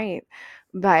that one right,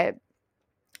 but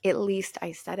at least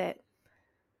I said it.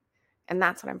 And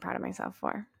that's what I'm proud of myself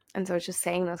for. And so it's just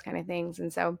saying those kind of things.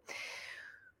 And so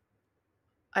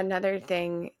another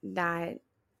thing that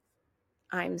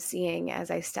I'm seeing as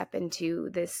I step into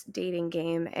this dating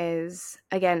game is,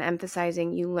 again,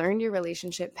 emphasizing you learn your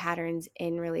relationship patterns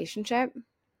in relationship.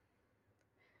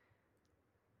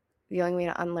 The only way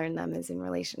to unlearn them is in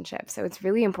relationships. So it's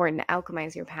really important to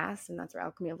alchemize your past, and that's where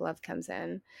Alchemy of Love comes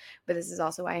in. But this is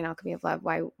also why in Alchemy of Love,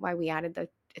 why we added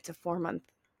it's a 4-month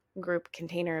group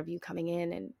container of you coming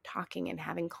in and talking and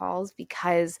having calls,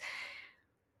 because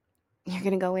you're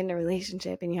going to go into a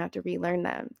relationship and you have to relearn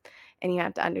them, and you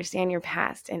have to understand your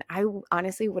past. And I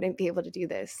honestly wouldn't be able to do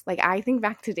this. Like, I think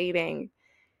back to dating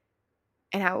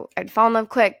and how I'd fall in love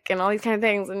quick and all these kind of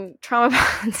things, and trauma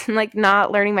bonds, and like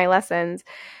not learning my lessons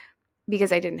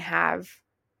because I didn't have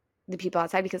the people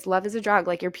outside. Because love is a drug.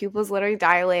 Like, your pupils literally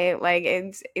dilate. Like,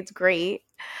 it's great,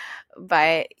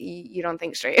 but you don't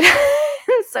think straight.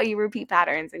 So you repeat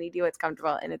patterns and you do what's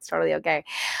comfortable, and it's totally okay.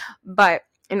 But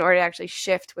in order to actually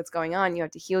shift what's going on, you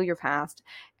have to heal your past,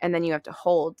 and then you have to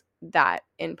hold that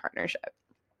in partnership.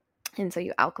 And so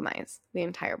you alchemize the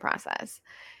entire process.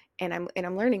 And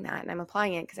I'm learning that, and I'm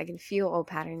applying it because I can feel old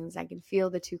patterns. I can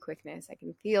feel the too quickness. I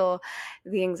can feel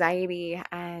the anxiety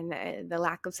and the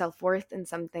lack of self-worth in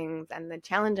some things, and the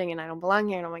challenging, and I don't belong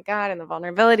here, and oh my God, and the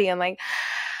vulnerability, and like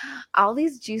all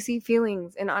these juicy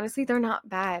feelings. And honestly, they're not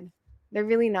bad. They're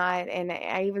really not. And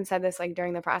I even said this like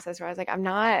during the process where I was like, I'm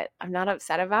not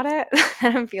upset about it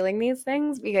that I'm feeling these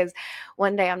things, because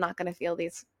one day I'm not going to feel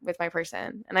these with my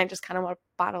person. And I just kind of want to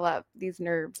bottle up these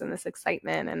nerves and this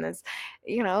excitement and this,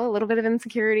 a little bit of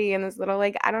insecurity and this little,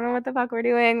 like, I don't know what the fuck we're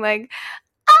doing. Like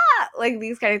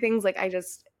these kind of things. Like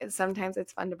sometimes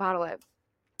it's fun to bottle it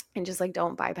and just like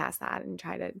don't bypass that and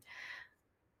try to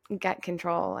get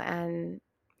control. And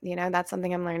that's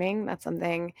something I'm learning. That's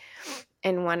something.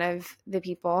 And one of the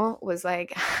people was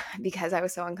like, because I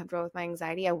was so uncomfortable with my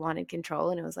anxiety, I wanted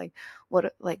control. And it was like,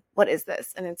 what is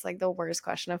this? And it's like the worst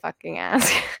question to fucking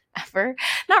ask ever.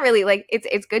 Not really. Like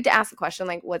it's good to ask the question,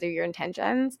 like, what are your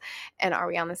intentions and are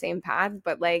we on the same path?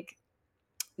 But like,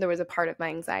 there was a part of my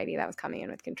anxiety that was coming in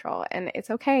with control, and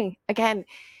it's okay. Again,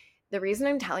 the reason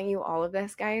I'm telling you all of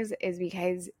this, guys, is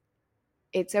because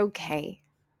it's okay.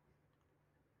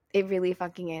 It really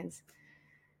fucking is.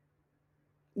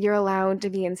 You're allowed to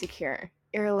be insecure.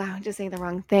 You're allowed to say the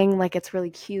wrong thing. Like, it's really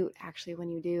cute, actually,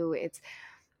 when you do.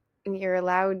 You're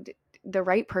allowed, the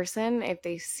right person, if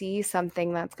they see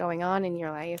something that's going on in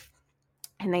your life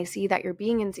and they see that you're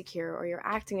being insecure or you're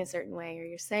acting a certain way or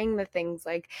you're saying the things,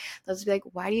 like, they'll just be like,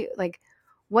 why do you, like,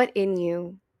 what in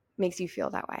you makes you feel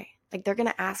that way? Like, they're going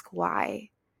to ask why.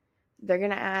 They're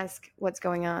going to ask what's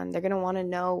going on. They're going to want to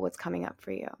know what's coming up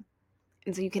for you.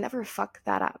 And so you can never fuck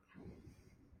that up,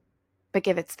 but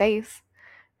give it space,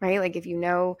 right? Like if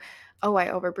oh, I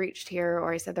overbreached here,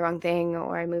 or I said the wrong thing,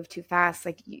 or I moved too fast,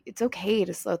 like it's okay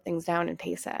to slow things down and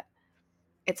pace it.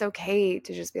 It's okay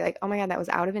to just be like, oh my God, that was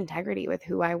out of integrity with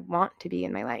who I want to be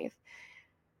in my life.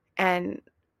 And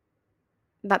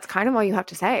that's kind of all you have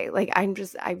to say. Like,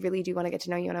 I really do want to get to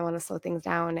know you, and I want to slow things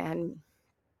down. And,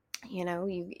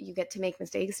 you get to make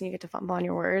mistakes and you get to fumble on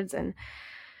your words. And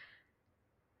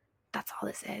that's all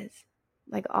this is.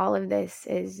 Like, all of this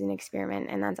is an experiment,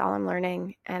 and that's all I'm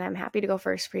learning. And I'm happy to go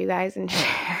first for you guys and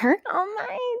share all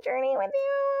my journey with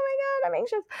you. Oh my God, I'm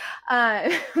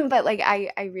anxious. But like,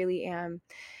 I really am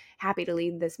happy to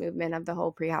lead this movement of the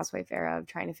whole pre-housewife era of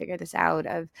trying to figure this out.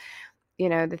 Of,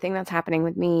 the thing that's happening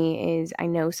with me is I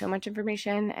know so much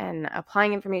information, and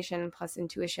applying information plus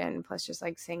intuition plus just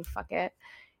like saying fuck it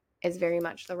is very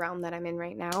much the realm that I'm in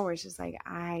right now, where it's just like,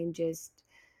 I'm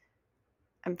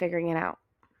figuring it out.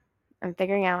 I'm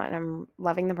figuring out, and I'm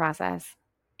loving the process,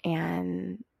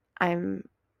 and I'm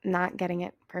not getting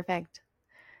it perfect.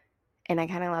 And I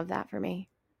kind of love that for me,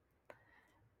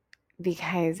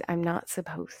 because I'm not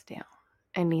supposed to,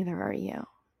 and neither are you.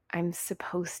 I'm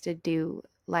supposed to do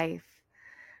life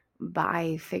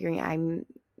by figuring.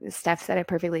 Steph said it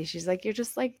perfectly. She's like, you're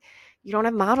just like, you don't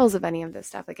have models of any of this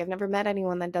stuff. Like, I've never met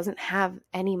anyone that doesn't have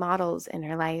any models in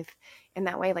her life in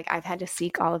that way. Like, I've had to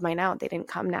seek all of mine out. They didn't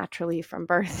come naturally from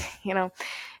birth,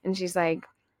 And she's like,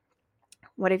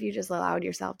 what if you just allowed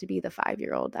yourself to be the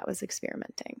 5-year-old that was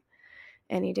experimenting,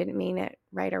 and you didn't mean it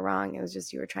right or wrong? It was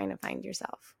just, you were trying to find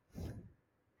yourself,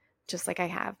 just like I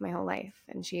have my whole life.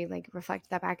 And she like reflected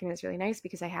that back, and it was really nice,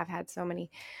 because I have had so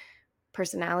many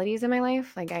personalities in my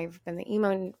life. Like, I've been the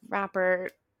emo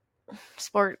rapper,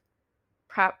 sport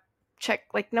prep chick.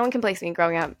 Like, no one can place me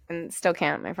growing up, and still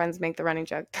can't. My friends make the running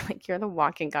joke, like, you're the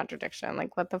walking contradiction.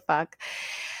 Like, what the fuck?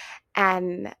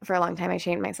 And for a long time I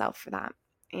shamed myself for that.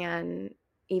 And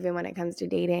even when it comes to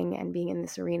dating and being in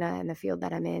this arena and the field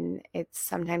that I'm in, it's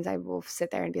sometimes I will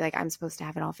sit there and be like, I'm supposed to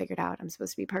have it all figured out. I'm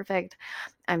supposed to be perfect.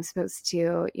 I'm supposed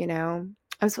to,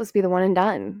 I'm supposed to be the one and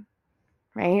done,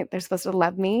 right? They're supposed to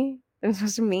love me. They're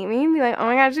supposed to meet me and be like, oh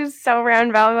my God, she's so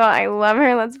round valuable. I love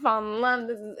her. Let's fall in love.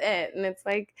 This is it. And it's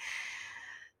like,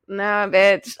 nah,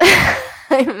 bitch.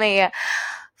 I'm a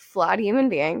flawed human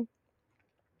being,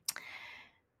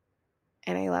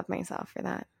 and I love myself for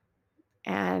that.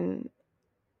 And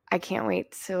I can't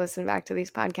wait to listen back to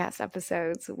these podcast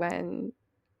episodes when,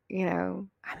 I'm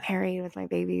married with my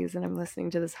babies and I'm listening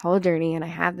to this whole journey, and I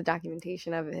have the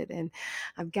documentation of it, and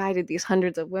I've guided these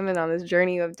hundreds of women on this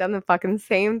journey who have done the fucking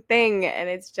same thing. And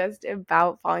it's just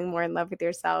about falling more in love with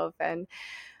yourself and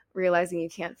realizing you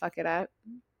can't fuck it up,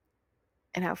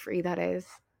 and how free that is.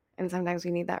 And sometimes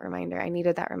we need that reminder. I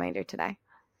needed that reminder today.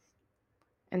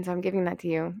 And so I'm giving that to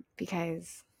you,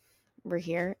 because we're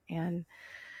here, and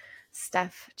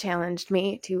Steph challenged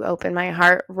me to open my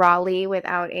heart rawly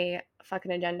without a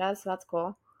fucking agenda. So that's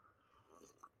cool.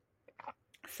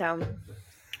 So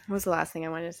what was the last thing I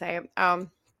wanted to say?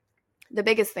 The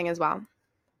biggest thing as well,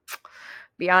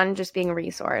 beyond just being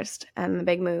resourced and the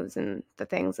big moves and the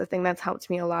thing that's helped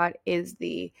me a lot is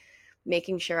the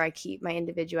making sure I keep my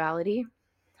individuality.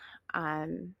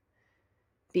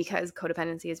 Because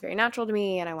codependency is very natural to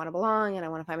me and I want to belong and I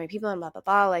want to find my people and blah, blah,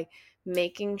 blah. Like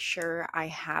making sure I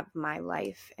have my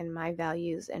life and my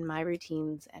values and my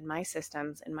routines and my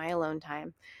systems and my alone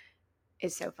time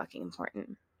is so fucking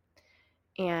important.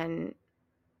 And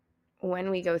when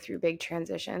we go through big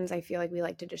transitions, I feel like we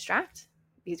like to distract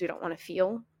because we don't want to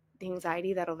feel the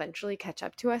anxiety that'll eventually catch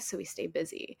up to us. So we stay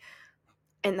busy.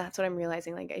 And that's what I'm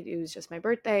realizing. Like, it was just my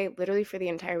birthday. Literally for the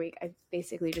entire week, I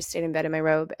basically just stayed in bed in my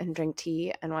robe and drank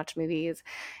tea and watched movies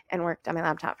and worked on my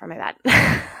laptop from my bed.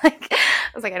 Like,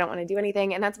 I was like, I don't want to do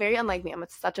anything. And that's very unlike me. I'm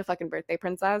such a fucking birthday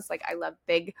princess. Like, I love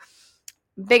big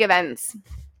events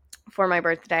for my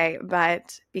birthday.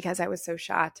 But because I was so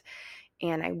shot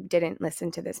and I didn't listen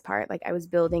to this part, like, I was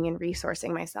building and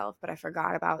resourcing myself, but I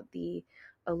forgot about the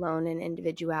alone and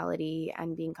individuality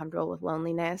and being comfortable with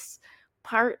loneliness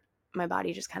part. My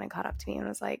body just kind of caught up to me and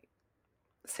was like,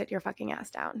 sit your fucking ass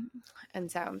down.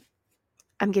 And so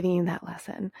I'm giving you that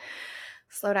lesson.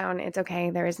 Slow down. It's okay.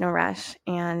 There is no rush.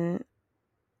 And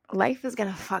life is going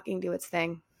to fucking do its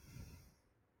thing.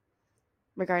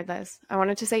 Regardless. I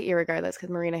wanted to say irregardless because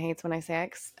Marina hates when I say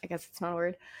X. I guess it's not a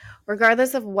word.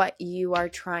 Regardless of what you are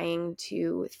trying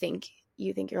to think,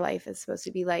 you think your life is supposed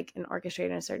to be like and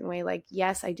orchestrated in a certain way. Like,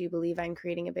 yes, I do believe I'm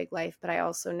creating a big life, but I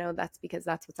also know that's because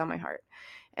that's what's on my heart.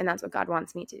 And that's what God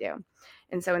wants me to do.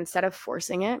 And so instead of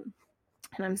forcing it,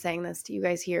 and I'm saying this to you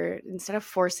guys here, instead of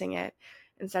forcing it,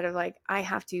 instead of like, I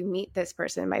have to meet this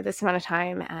person by this amount of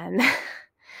time and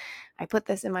I put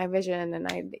this in my vision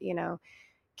and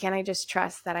can I just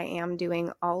trust that I am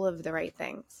doing all of the right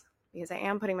things? Because I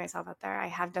am putting myself out there. I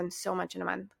have done so much in a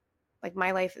month. Like,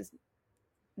 my life is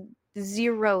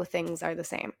zero things are the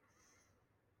same.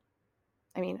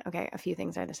 I mean, okay, a few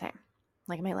things are the same.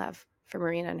 Like my love for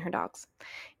Marina and her dogs.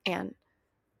 And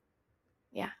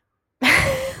yeah,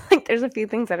 like there's a few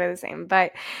things that are the same,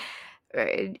 but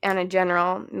on a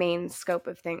general main scope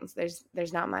of things,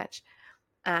 there's not much.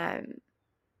 I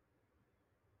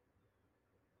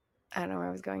don't know where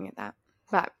I was going with that,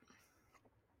 but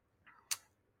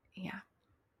yeah,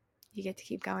 you get to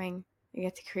keep going. You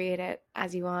get to create it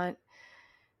as you want,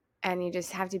 and you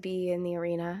just have to be in the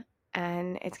arena,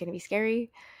 and it's going to be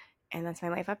scary. And that's my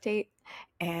life update.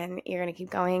 And you're going to keep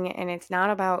going. And it's not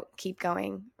about keep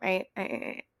going, right?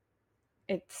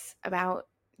 It's about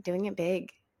doing it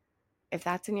big. If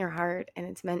that's in your heart and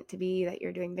it's meant to be that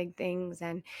you're doing big things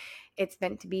and it's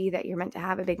meant to be that you're meant to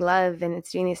have a big love and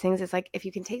it's doing these things, it's like if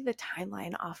you can take the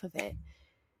timeline off of it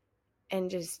and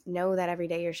just know that every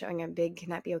day you're showing up big,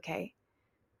 can that be okay?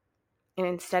 And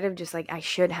instead of just like, I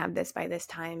should have this by this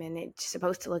time and it's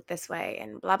supposed to look this way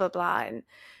and blah, blah, blah, and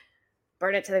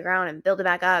burn it to the ground and build it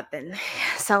back up and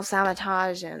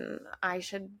self-sabotage and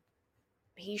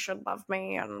he should love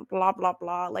me and blah, blah,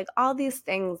 blah. Like all these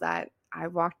things that I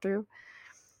walked through,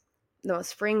 the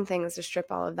most freeing thing is to strip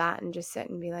all of that and just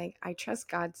sit and be like, I trust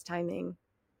God's timing.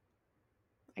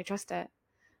 I trust it.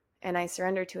 And I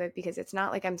surrender to it because it's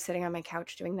not like I'm sitting on my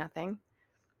couch doing nothing.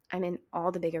 I'm in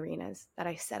all the big arenas that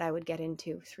I said I would get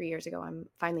into 3 years ago. I'm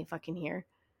finally fucking here.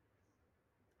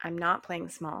 I'm not playing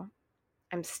small.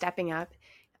 I'm stepping up.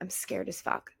 I'm scared as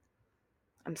fuck.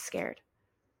 I'm scared.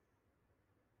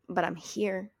 But I'm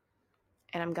here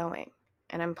and I'm going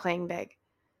and I'm playing big.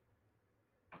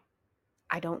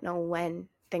 I don't know when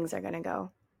things are going to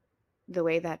go the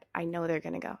way that I know they're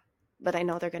going to go, but I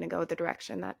know they're going to go the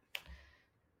direction that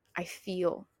I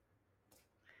feel.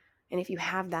 And if you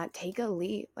have that, take a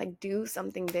leap, like do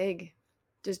something big.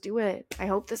 Just do it. I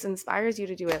hope this inspires you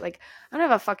to do it. Like, I don't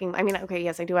have okay,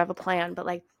 yes, I do have a plan, but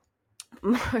like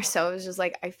more so it was just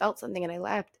like I felt something and I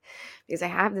left because I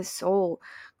have this soul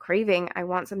craving. I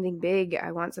want something big.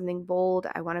 I want something bold.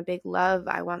 I want a big love.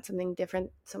 I want something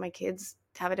different so my kids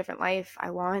have a different life.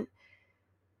 I want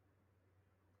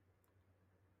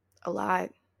a lot.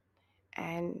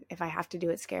 And if I have to do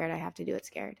it scared, I have to do it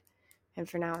scared. And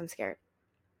for now, I'm scared.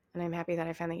 And I'm happy that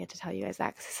I finally get to tell you guys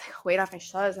that because it's like a weight off my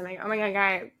shoulders. I'm like, oh my God,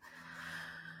 guys,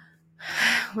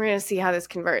 we're going to see how this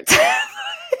converts.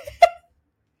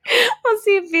 We'll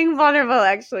see if being vulnerable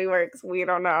actually works. We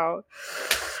don't know.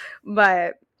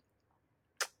 But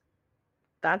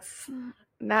that's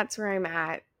where I'm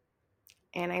at.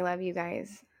 And I love you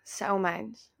guys so much.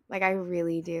 Like, I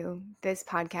really do. This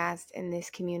podcast and this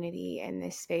community and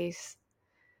this space,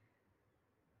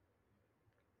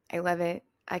 I love it.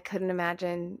 I couldn't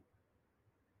imagine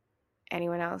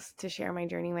anyone else to share my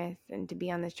journey with and to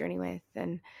be on this journey with.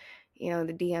 And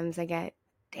the DMs I get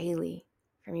daily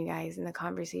from you guys and the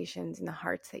conversations and the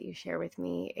hearts that you share with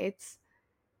me.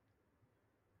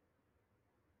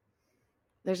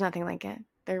 There's nothing like it.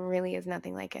 There really is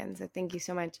nothing like it. And so thank you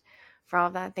so much for all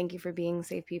of that. Thank you for being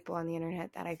safe people on the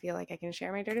internet that I feel like I can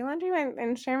share my dirty laundry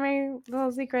and share my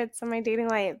little secrets on my dating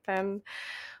life and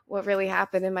what really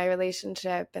happened in my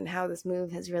relationship and how this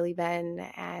move has really been.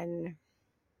 And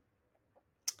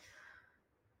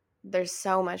there's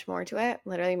so much more to it.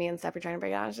 Literally, me and Steph were trying to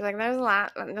break it down. She's like, there's a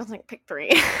lot. I'm just like, pick 3.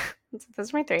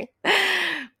 Those are my 3.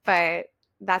 But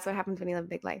that's what happens when you live a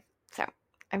big life. So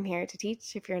I'm here to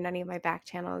teach. If you're in any of my back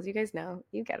channels, you guys know,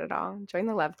 you get it all. Join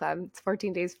the Love Club. It's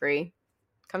 14 days free.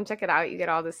 Come check it out. You get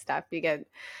all this stuff.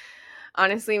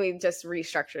 Honestly, we just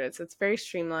restructured it. So it's very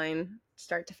streamlined,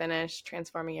 start to finish,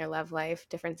 transforming your love life,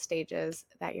 different stages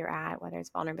that you're at, whether it's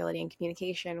vulnerability and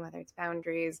communication, whether it's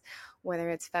boundaries, whether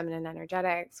it's feminine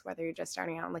energetics, whether you're just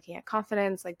starting out and looking at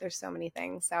confidence. Like, there's so many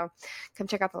things. So come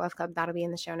check out the Love Club. That'll be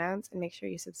in the show notes, and make sure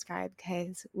you subscribe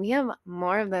because we have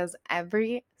more of those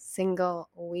every single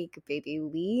week, baby.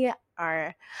 We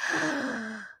are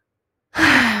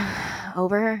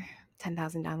over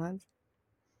 10,000 downloads.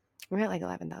 We're at like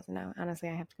 11,000 now. Honestly,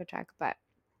 I have to go check, but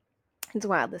it's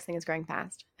wild. This thing is growing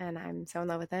fast, and I'm so in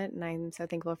love with it. And I'm so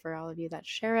thankful for all of you that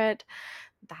share it,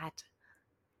 that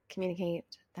communicate,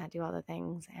 that do all the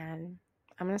things. And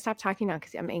I'm going to stop talking now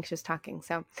because I'm anxious talking.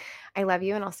 So I love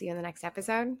you, and I'll see you in the next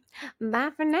episode.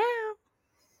 Bye for now.